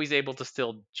 you're always able to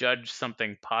still judge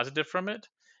something positive from it.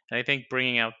 And I think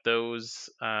bringing out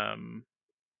those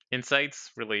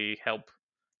insights really help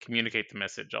communicate the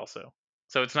message also.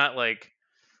 So it's not like,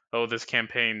 oh, this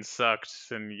campaign sucked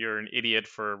and you're an idiot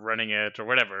for running it or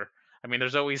whatever. I mean,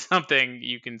 there's always something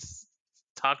you can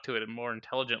talk to it more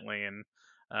intelligently, and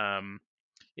um,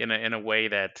 in a way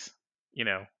that you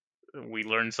know we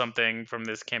learned something from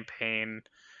this campaign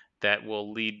that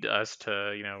will lead us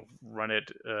to run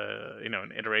it,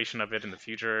 an iteration of it in the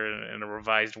future in a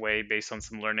revised way based on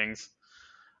some learnings.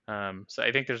 So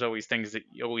I think there's always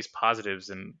always positives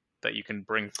and that you can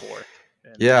bring forth.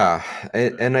 And Yeah,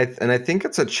 and, uh, and I think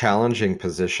it's a challenging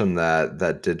position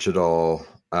that digital.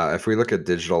 If we look at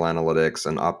digital analytics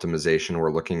and optimization,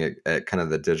 we're looking at kind of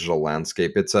the digital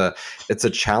landscape. It's a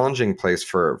challenging place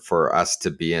for us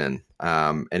to be in,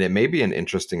 and it may be an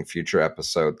interesting future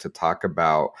episode to talk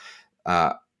about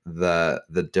uh,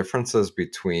 the differences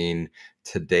between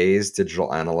today's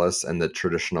digital analysts and the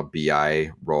traditional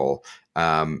BI role.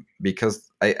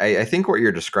 Because I think what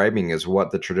you're describing is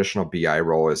what the traditional BI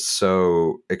role is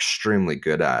so extremely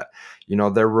good at.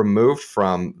 They're removed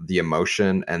from the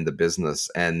emotion and the business,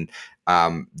 and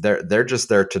they're just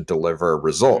there to deliver mhm.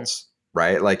 results.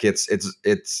 right? Like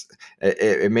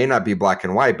it may not be black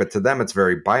and white, but to them it's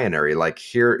very binary. Like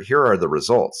here are the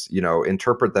results.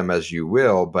 Interpret them as you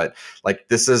will, but like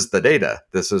this is the data.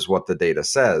 This is what the data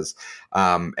says.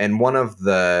 And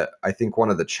I think one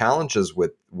of the challenges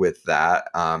with that,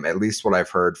 at least what I've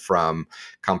heard from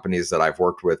companies that I've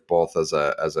worked with, both as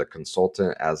a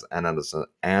consultant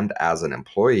and as an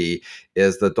employee,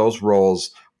 is that those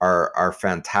roles are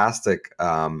fantastic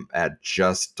at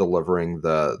just delivering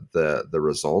the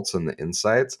results and the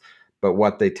insights. But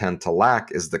what they tend to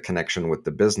lack is the connection with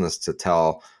the business to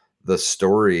tell the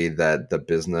story that the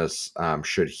business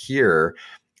should hear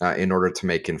in order to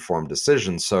make informed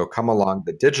decisions. So come along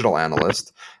the digital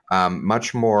analyst,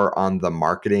 much more on the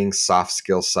marketing soft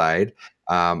skill side,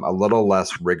 a little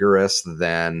less rigorous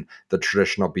than the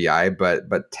traditional BI,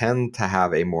 but tend to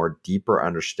have a more deeper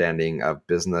understanding of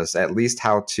business, at least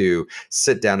how to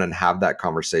sit down and have that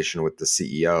conversation with the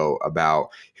CEO about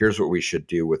here's what we should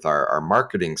do with our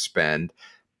marketing spend.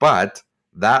 But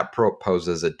that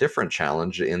poses a different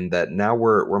challenge in that now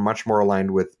we're much more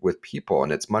aligned with people,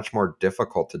 and it's much more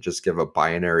difficult to just give a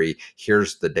binary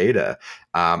here's the data.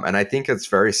 And I think it's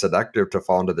very seductive to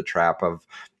fall into the trap of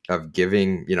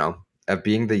giving, of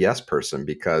being the yes person,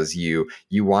 because you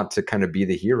want to kind of be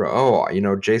the hero.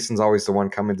 Oh, Jason's always the one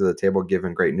coming to the table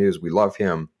giving great news. We love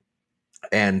him.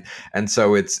 And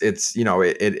so it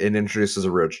introduces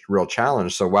a real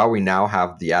challenge. So while we now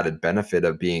have the added benefit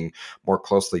of being more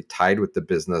closely tied with the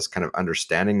business, kind of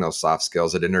understanding those soft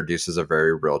skills, it introduces a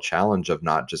very real challenge of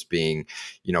not just being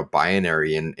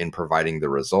binary in providing the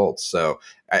results. So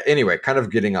anyway, kind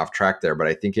of getting off track there, but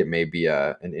I think it may be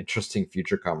an interesting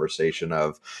future conversation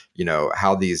of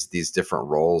how these different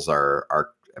roles are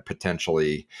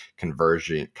potentially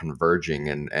converging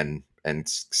and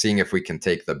seeing if we can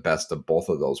take the best of both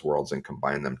of those worlds and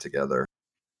combine them together.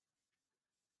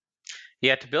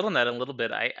 Yeah, to build on that a little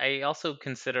bit, I also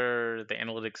consider the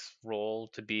analytics role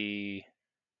to be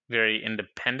very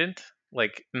independent,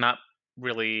 like not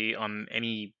really on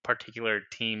any particular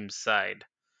team's side.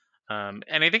 And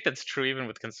I think that's true even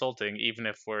with consulting, even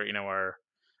if we're,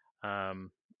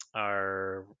 um,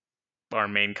 our our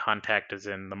main contact is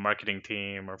in the marketing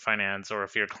team or finance, or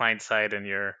if you're client side and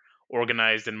you're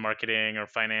organized in marketing or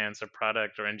finance or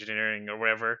product or engineering or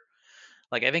wherever.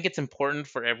 Like I think it's important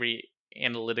for every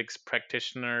analytics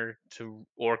practitioner to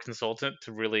or consultant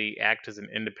to really act as an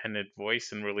independent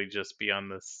voice and really just be on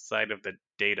the side of the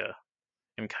data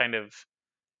and kind of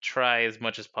try as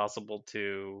much as possible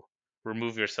to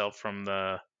remove yourself from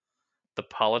the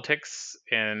politics.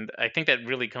 And I think that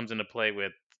really comes into play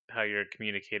with how you're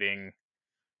communicating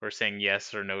or saying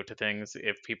yes or no to things.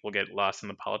 If people get lost in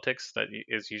the politics, that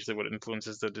is usually what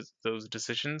influences those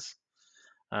decisions.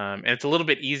 And it's a little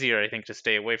bit easier, I think, to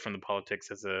stay away from the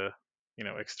politics as a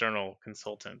external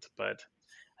consultant. But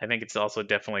I think it's also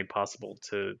definitely possible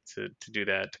to do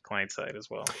that to client side as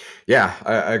well. Yeah,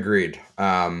 I agreed.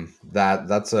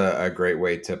 That's a great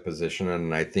way to position it,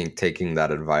 and I think taking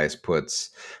that advice puts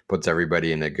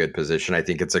everybody in a good position. I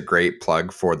think it's a great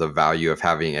plug for the value of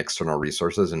having external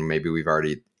resources, and maybe we've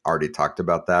already talked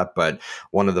about that. But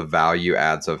one of the value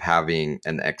adds of having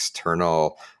an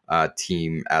external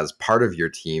team as part of your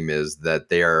team is that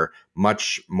they are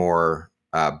much more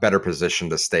better positioned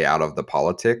to stay out of the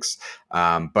politics,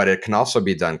 but it can also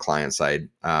be done client side.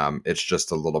 It's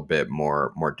just a little bit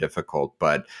more difficult,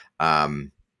 but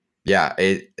yeah,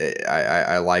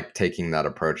 I like taking that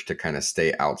approach to kind of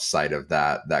stay outside of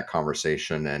that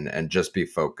conversation and just be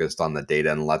focused on the data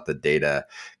and let the data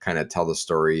kind of tell the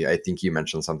story. I think you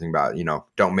mentioned something about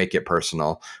don't make it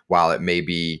personal. While it may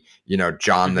be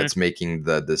John Hmm. that's making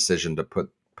the decision to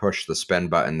push the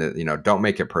spend button, that don't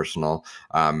make it personal.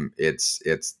 It's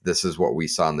this is what we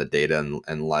saw in the data,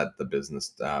 and let the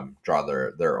business draw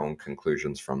their own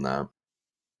conclusions from that.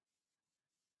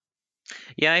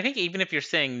 Yeah, I think even if you're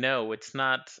saying no, it's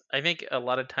not. I think a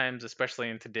lot of times, especially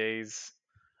in today's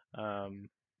um,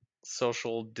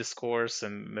 social discourse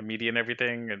and the media and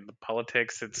everything and the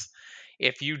politics, it's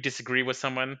if you disagree with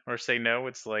someone or say no,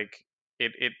 it's like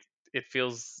it it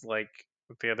feels like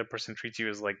the other person treats you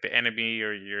as like the enemy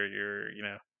or your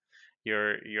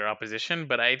your opposition.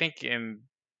 But I think in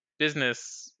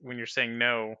business, when you're saying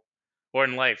no, or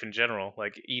in life in general,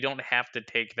 like you don't have to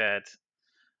take that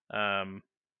um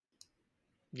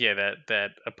yeah,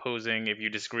 that opposing, if you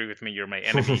disagree with me, you're my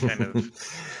enemy kind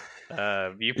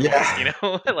of viewpoint,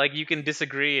 Yeah, like you can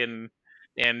disagree and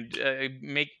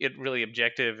make it really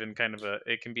objective and kind of a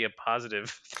it can be a positive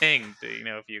thing to,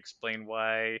 if you explain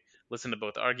why, listen to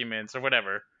both arguments or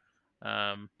whatever.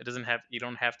 It doesn't have you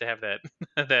don't have to have that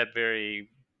that very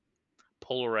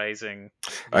polarizing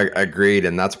viewpoint. agreed,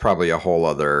 and that's probably a whole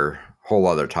other whole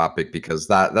other topic because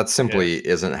that simply Yes.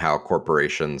 isn't how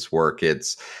corporations work.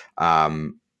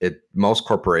 Most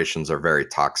corporations are very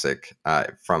toxic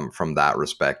from that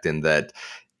respect, in that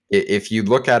if you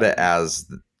look at it as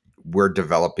we're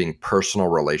developing personal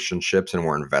relationships and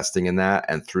we're investing in that,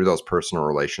 and through those personal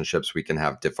relationships we can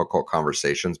have difficult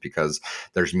conversations because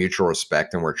there's mutual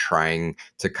respect and we're trying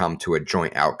to come to a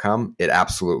joint outcome, it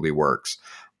absolutely works.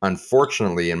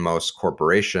 Unfortunately, in most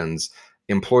corporations,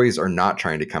 employees are not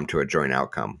trying to come to a joint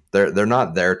outcome. They're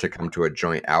not there to come to a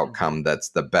joint outcome that's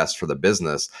the best for the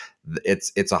business.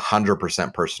 It's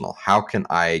 100% personal. How can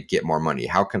I get more money?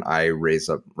 How can I rise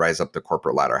up the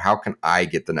corporate ladder? How can I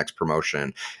get the next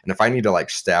promotion? And if I need to like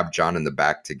stab John in the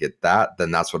back to get that, then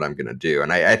that's what I'm going to do.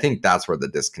 And I think that's where the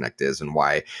disconnect is, and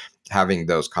why having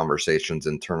those conversations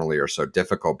internally are so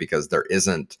difficult, because there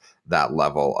isn't that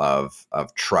level of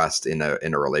trust in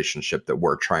a relationship that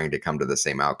we're trying to come to the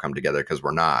same outcome together, because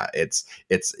we're not. It's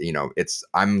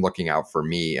I'm looking out for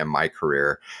me and my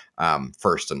career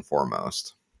first and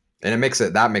foremost, and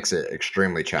that makes it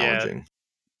extremely Yeah, challenging.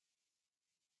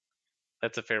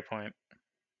 that's a fair point.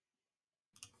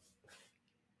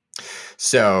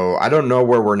 So I don't know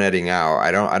where we're netting out.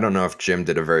 I don't know if Jim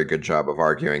did a very good job of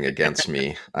arguing against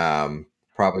me.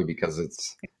 Probably because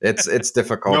it's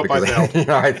difficult, Nope, I because failed.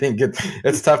 I think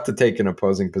it's tough to take an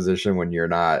opposing position when you're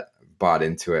not bought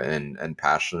into it and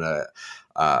passionate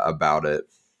about it.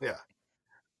 Yeah.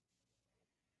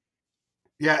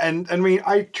 Yeah, and I mean,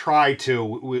 I try to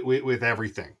with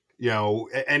everything.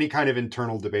 Any kind of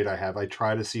internal debate I have, I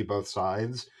try to see both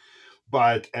sides.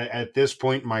 But at this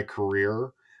point in my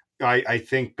career, I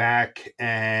think back,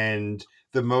 and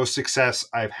the most success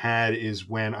I've had is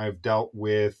when I've dealt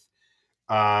with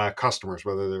customers,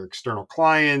 whether they're external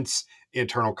clients,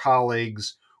 internal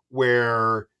colleagues,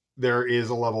 where there is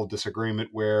a level of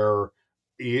disagreement where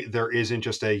there isn't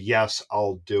just a yes,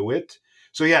 I'll do it.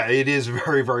 So yeah, it is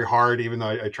very, very hard. Even though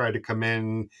I tried to come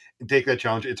in and take that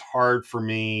challenge, it's hard for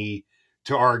me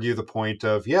to argue the point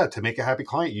of, yeah, to make a happy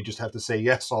client, you just have to say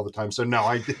yes all the time. So no,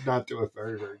 I did not do a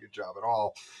very, very good job at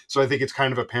all. So I think it's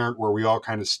kind of apparent where we all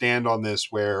kind of stand on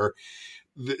this, where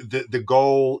the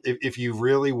goal, if you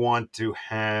really want to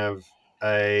have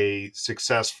a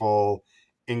successful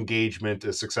engagement,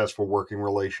 a successful working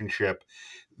relationship,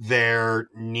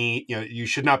 you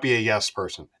should not be a yes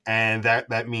person. And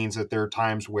that means that there are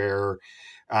times where,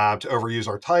 to overuse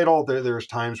our title, there's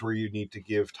times where you need to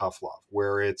give tough love,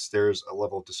 where there's a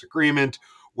level of disagreement,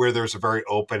 where there's a very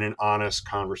open and honest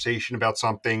conversation about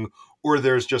something, or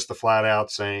there's just the flat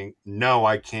out saying, no,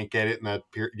 I can't get it in that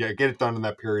get it done in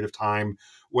that period of time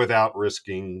without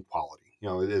risking quality.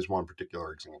 Is one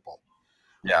particular example.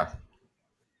 Yeah.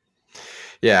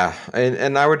 Yeah,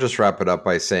 and I would just wrap it up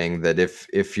by saying that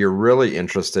if you're really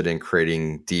interested in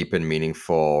creating deep and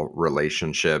meaningful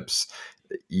relationships,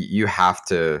 you have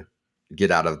to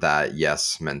get out of that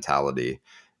yes mentality,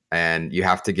 and you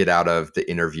have to get out of the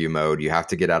interview mode. You have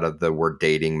to get out of the we're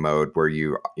dating mode, where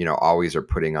you always are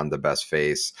putting on the best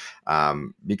face,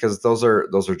 because those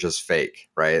are just fake,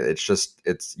 right?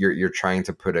 You're trying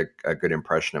to put a good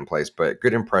impression in place, but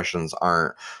good impressions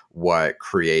aren't what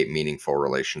create meaningful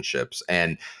relationships.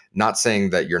 And not saying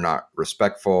that you're not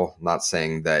respectful, not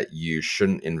saying that you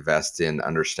shouldn't invest in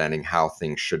understanding how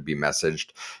things should be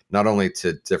messaged, not only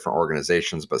to different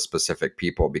organizations, but specific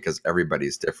people, because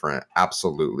everybody's different.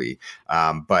 Absolutely.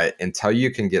 But until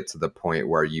you can get to the point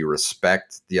where you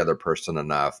respect the other person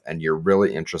enough and you're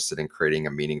really interested in creating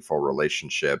a meaningful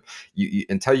relationship,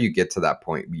 until you get to that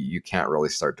point, you can't really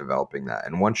start developing that.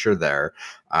 And once you're there,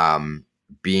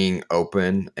 being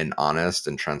open and honest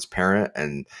and transparent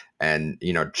and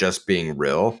just being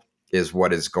real is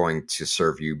what is going to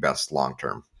serve you best long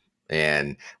term.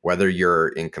 And whether you're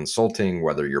in consulting,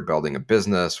 whether you're building a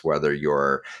business, whether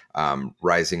you're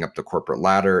rising up the corporate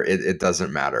ladder, it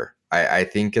doesn't matter. I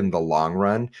think in the long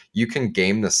run, you can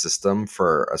game the system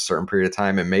for a certain period of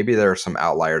time. And maybe there are some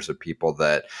outliers of people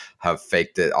that have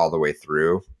faked it all the way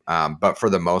through. But for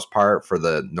the most part, for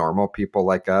the normal people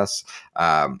like us,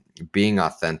 being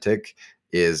authentic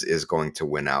is going to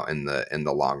win out in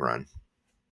the long run.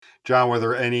 John, were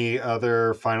there any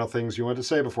other final things you want to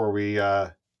say before we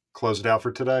close it out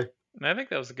for today? And I think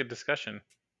that was a good discussion.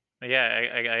 Yeah,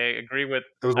 I agree with.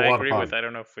 It was a I lot of agree with. fun. I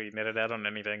don't know if we netted out on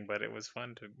anything, but it was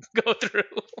fun to go through.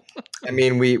 I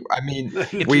mean, we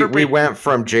Interpret. went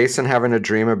from Jason having a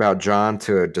dream about John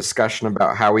to a discussion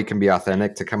about how we can be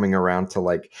authentic to coming around to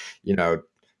like, you know,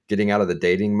 getting out of the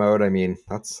dating mode. I mean,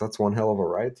 that's one hell of a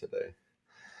ride today.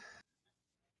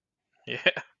 Yeah.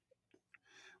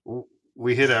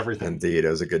 We hit everything. Indeed, it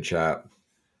was a good chat.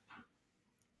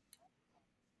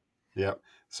 Yep.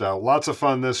 So lots of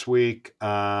fun this week.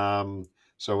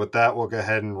 So with that, we'll go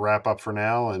ahead and wrap up for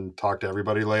now and talk to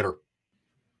everybody later.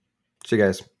 See you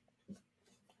guys.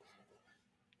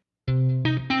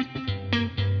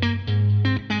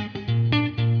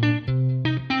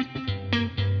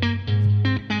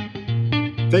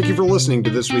 Thank you for listening to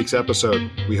this week's episode.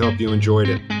 We hope you enjoyed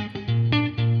it.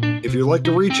 If you'd like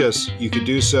to reach us, you could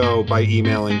do so by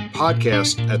emailing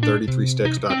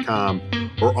podcast@33sticks.com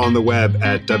or on the web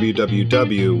at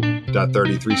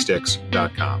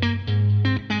www.33sticks.com.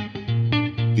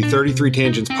 The 33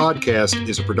 Tangents podcast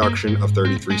is a production of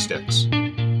 33 Sticks.